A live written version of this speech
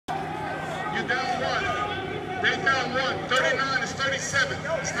You're down one. They down one. 39 is 37.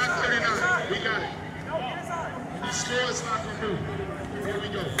 It's not 39. We got it. When you score, it's not going to move. Here we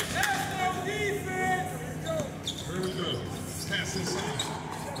go. Here we go. Pass inside.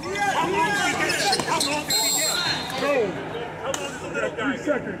 How long did he get? How long did he get? Go. How long is the little guy? 3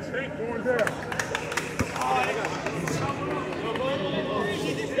 seconds. Going down.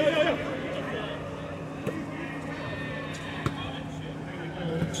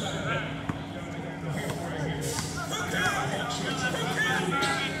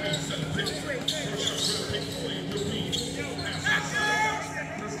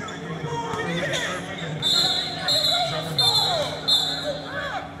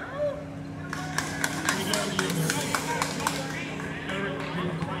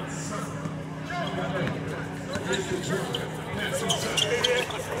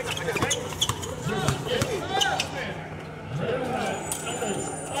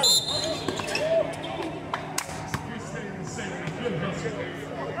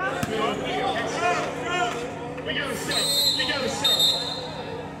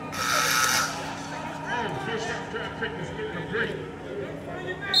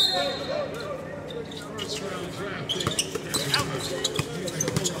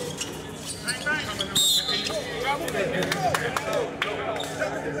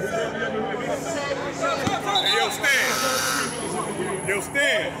 Yo,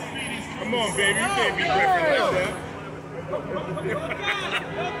 Stan. Come on, baby. You can't be different like that.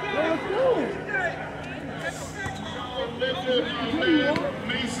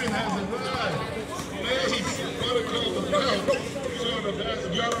 Mason has arrived. Mace, gotta call the bell.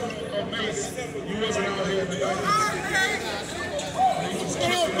 If y'all don't know Mace, you wasn't out here tonight.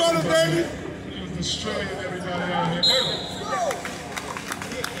 Come on, brother, baby. He was destroying everybody out here.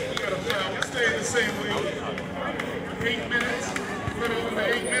 We got a foul. We're staying the same way. 8 minutes. A little under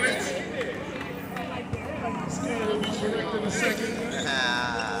 8 minutes. Score will be correct in a second.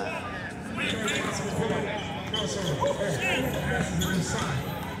 Crossover. Passes it inside.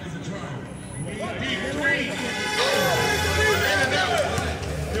 It's a drive. Deep three. In and out.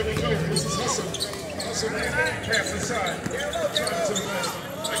 Here we go. This is Hustle. Hustle. Pass inside. Drive to the left.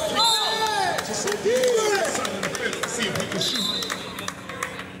 Just so deep. Inside of the fifth. See if we can shoot.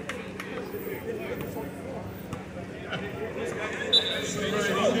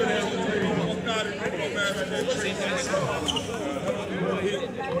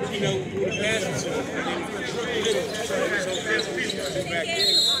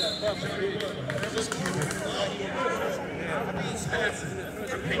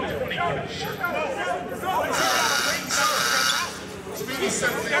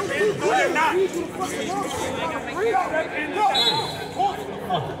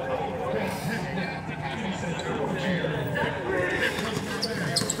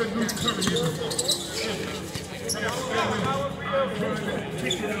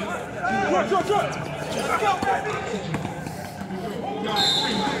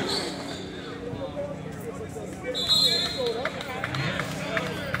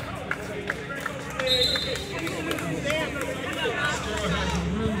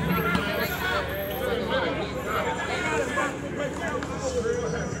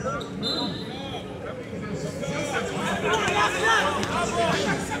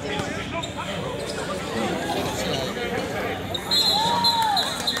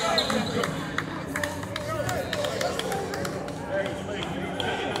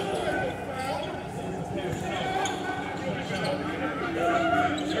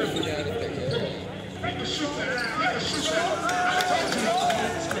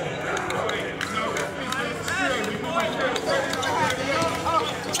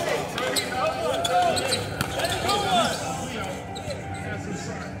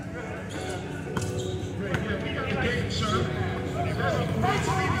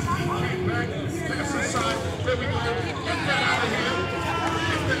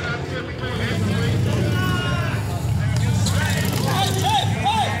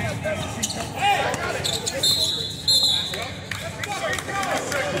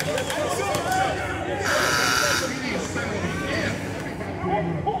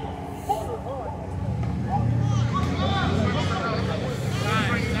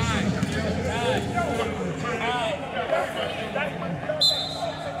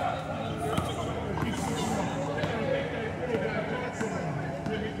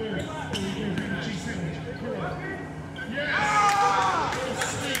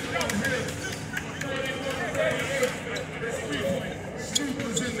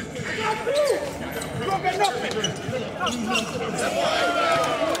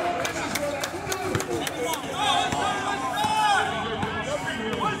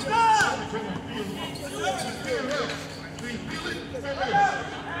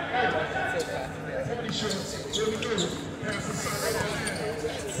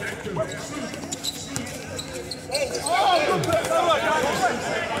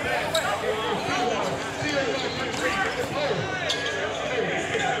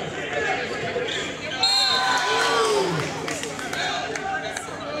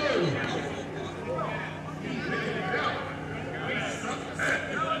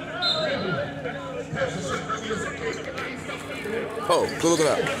 Oh, go look at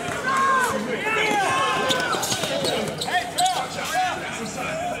that.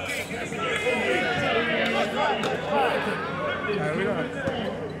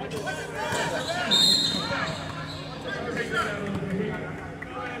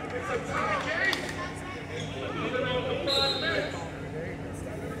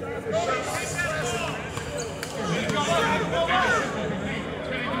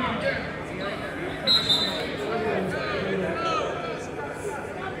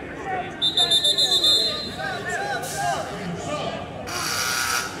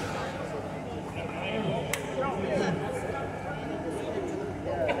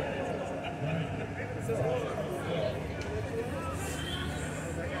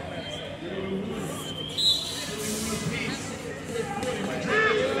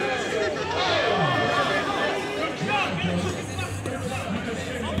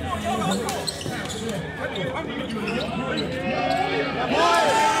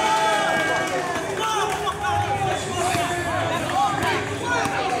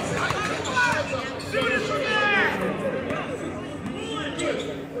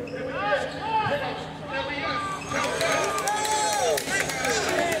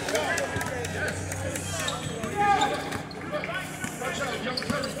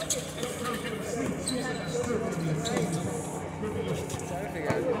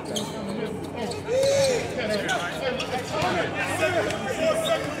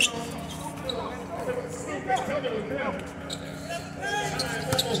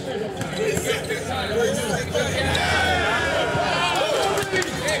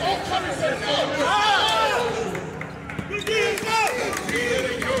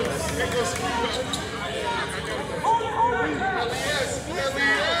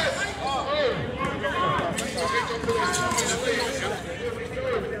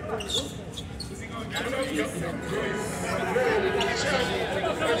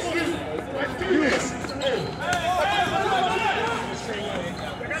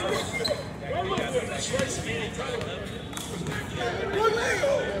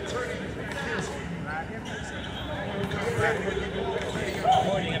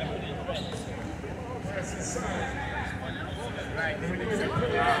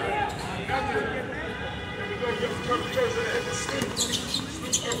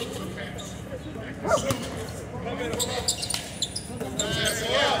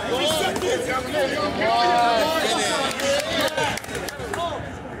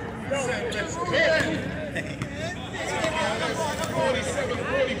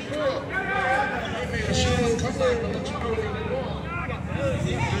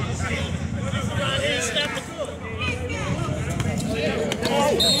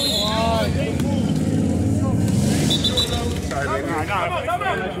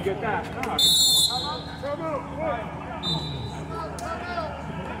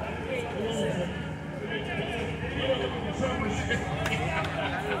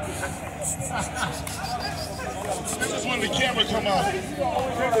 This is when the camera come out.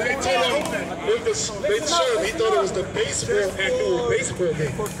 They told him, they showed him, he thought it was the annual baseball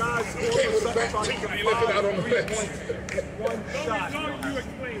game. He came with a back team and he left it out on the fence. One shot.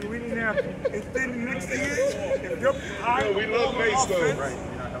 We didn't have, it didn't mix the if you're high, we love Mace though.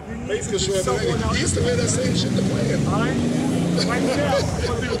 Mace can show up. He used to wear that same shit to play him.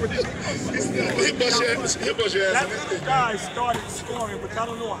 He bust your ass. That guy started scoring, but I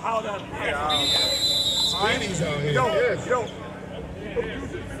don't know how that happened. Speedy's out here. Yo.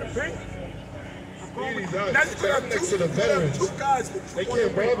 Speedy's out here. I'm next to the veterans. They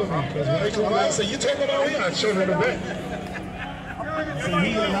can't bother me because when they come out, say, you talking about me? I showed them the bet. So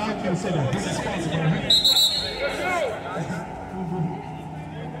he and I consider this is responsible, right?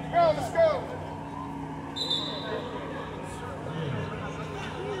 Let's go.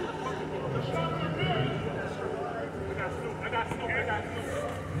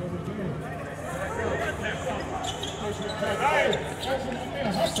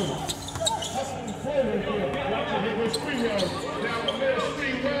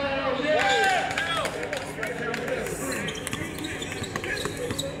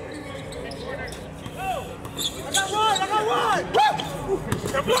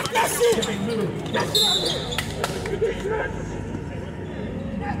 That's it!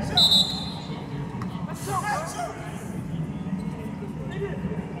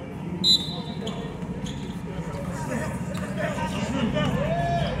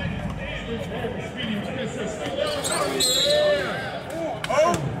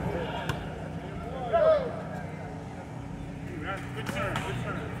 Good turn, good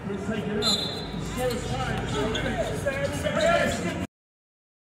turn. Let's take it up. The score is tied. 2 minutes.